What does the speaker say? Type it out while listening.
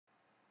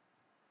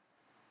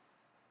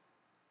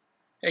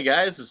Hey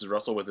guys, this is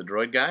Russell with the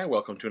Droid Guy.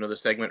 Welcome to another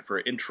segment for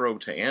Intro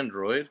to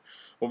Android.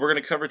 What we're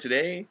going to cover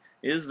today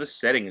is the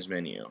settings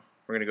menu.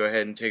 We're going to go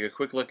ahead and take a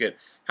quick look at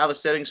how the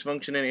settings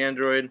function in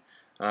Android,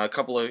 a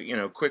couple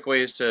of quick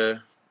ways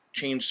to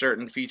change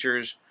certain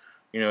features,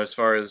 as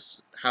far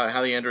as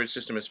how the Android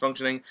system is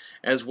functioning,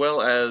 as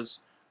well as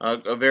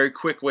a very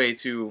quick way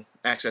to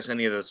access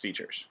any of those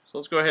features. So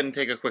let's go ahead and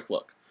take a quick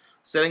look.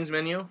 Settings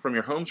menu from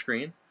your home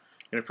screen.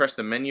 You're going to press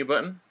the menu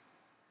button,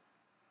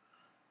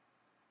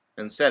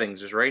 and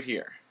settings is right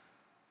here.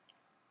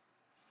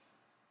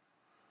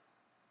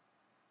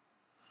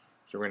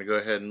 So we're going to go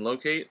ahead and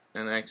locate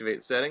and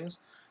activate settings.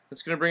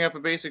 It's going to bring up a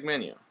basic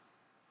menu.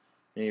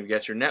 And you've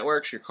got your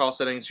networks, your call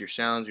settings, your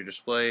sounds, your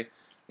display,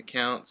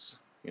 accounts.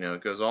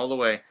 It goes all the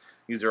way.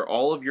 These are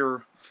all of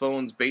your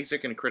phone's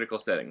basic and critical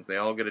settings. They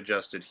all get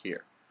adjusted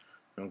here.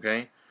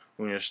 Okay?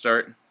 We're going to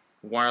start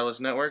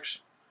wireless networks.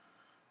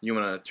 You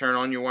want to turn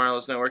on your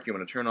wireless network. You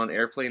want to turn on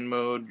airplane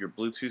mode, your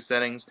Bluetooth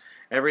settings.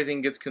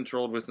 Everything gets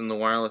controlled within the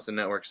wireless and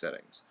network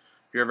settings.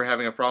 If you're ever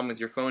having a problem with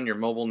your phone, your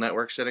mobile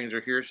network settings are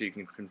here so you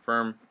can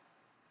confirm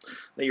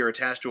that you're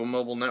attached to a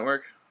mobile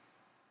network.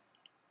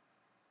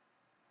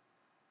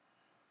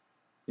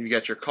 You've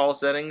got your call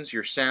settings,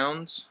 your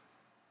sounds.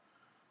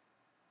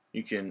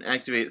 You can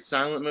activate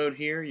silent mode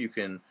here. You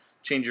can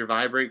change your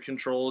vibrate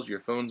controls,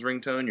 your phone's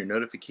ringtone, your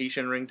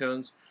notification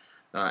ringtones.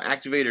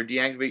 Activate or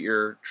deactivate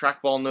your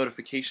trackball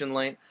notification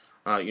light.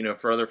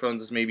 For other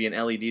phones, this may be an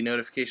LED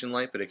notification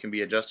light, but it can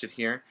be adjusted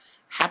here.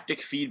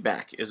 Haptic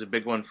feedback is a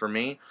big one for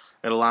me.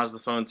 It allows the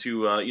phone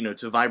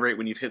to vibrate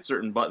when you've hit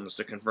certain buttons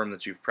to confirm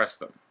that you've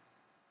pressed them.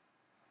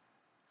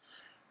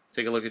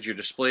 Take a look at your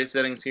display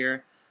settings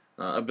here.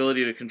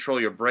 Ability to control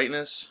your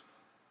brightness.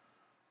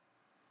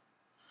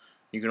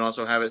 You can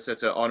also have it set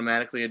to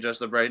automatically adjust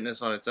the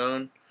brightness on its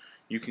own.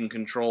 You can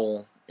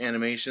control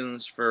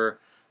animations for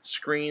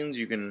screens.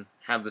 You can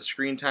have the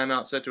screen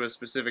timeout set to a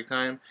specific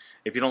time.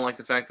 If you don't like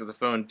the fact that the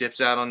phone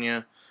dips out on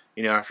you,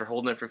 after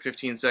holding it for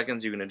 15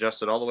 seconds, you can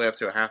adjust it all the way up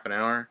to a half an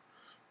hour.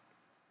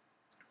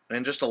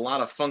 And just a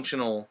lot of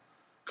functional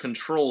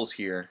controls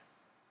here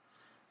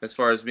as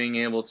far as being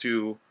able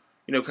to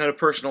kind of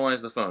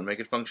personalize the phone, make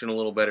it function a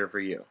little better for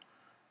you.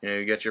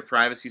 You got your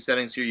privacy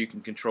settings here. You can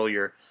control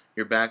your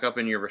backup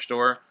and your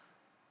restore.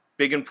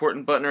 Big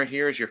important button right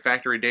here is your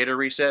factory data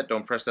reset.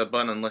 Don't press that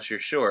button unless you're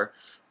sure.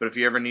 But if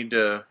you ever need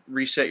to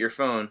reset your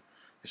phone,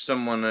 if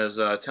someone is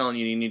telling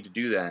you need to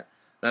do that,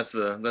 that's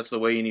the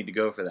way you need to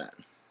go for that.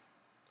 And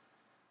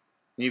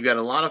you've got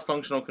a lot of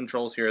functional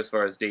controls here as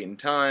far as date and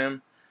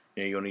time.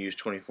 You want to use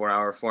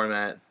 24-hour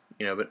format.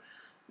 But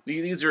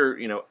these are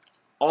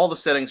all the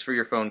settings for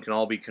your phone can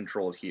all be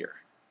controlled here.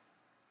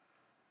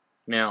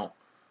 Now,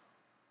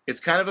 it's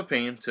kind of a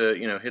pain to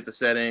hit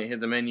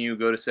the menu,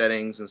 go to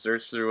settings, and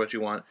search through what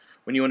you want.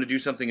 When you want to do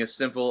something as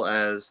simple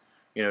as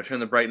turn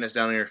the brightness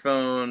down on your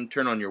phone,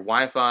 turn on your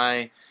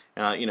Wi-Fi,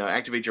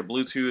 activate your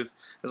Bluetooth.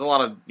 There's a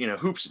lot of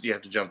hoops that you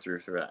have to jump through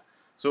that.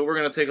 So what we're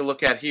going to take a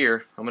look at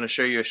here, I'm going to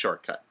show you a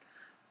shortcut.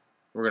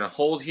 We're going to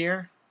hold here,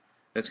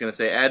 and it's going to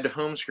say Add to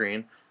Home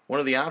Screen. One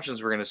of the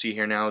options we're going to see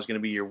here now is going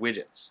to be your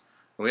widgets.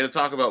 And we had to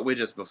talk about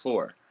widgets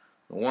before.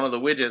 One of the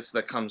widgets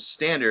that comes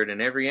standard in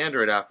every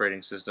Android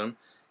operating system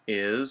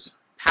is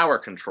power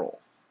control.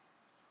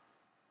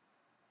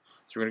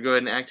 So we're going to go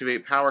ahead and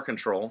activate power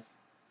control,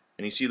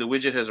 and you see the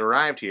widget has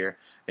arrived here,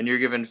 and you're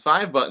given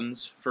 5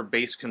 buttons for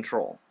base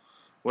control.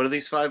 What are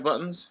these 5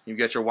 buttons? You've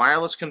got your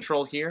wireless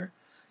control here,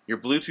 your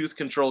Bluetooth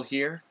control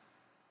here.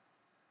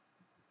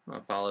 I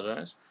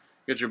apologize.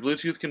 You've got your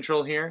Bluetooth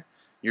control here,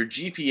 your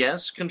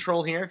GPS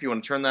control here if you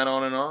want to turn that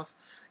on and off,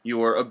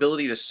 your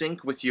ability to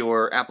sync with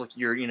your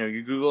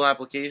Google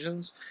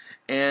applications,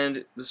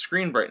 and the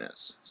screen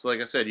brightness. So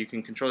like I said, you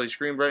can control the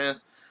screen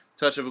brightness,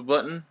 touch of a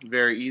button,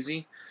 very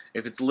easy.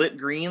 If it's lit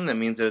green, that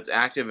means that it's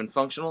active and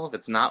functional. If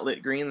it's not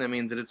lit green, that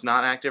means that it's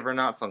not active or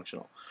not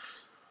functional.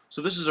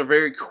 So this is a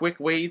very quick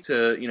way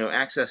to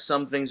access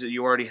some things that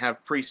you already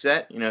have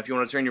preset. If you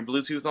want to turn your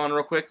Bluetooth on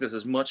real quick, this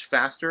is much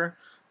faster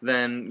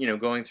than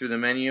going through the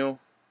menu.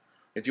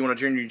 If you want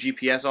to turn your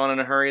GPS on in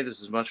a hurry,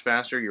 this is much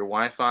faster. Your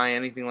Wi-Fi,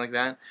 anything like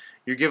that,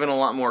 you're given a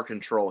lot more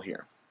control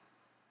here.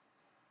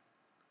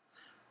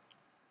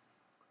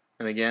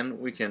 And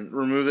again, we can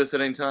remove this at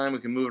any time. We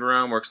can move it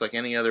around. Works like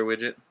any other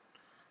widget.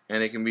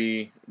 And it can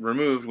be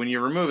removed. When you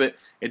remove it,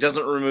 it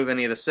doesn't remove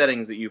any of the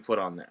settings that you put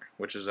on there,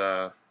 which is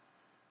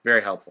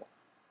very helpful.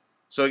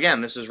 So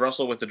again, this is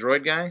Russell with the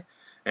Droid Guy,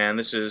 and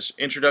this is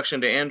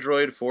Introduction to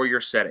Android for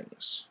your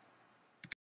settings.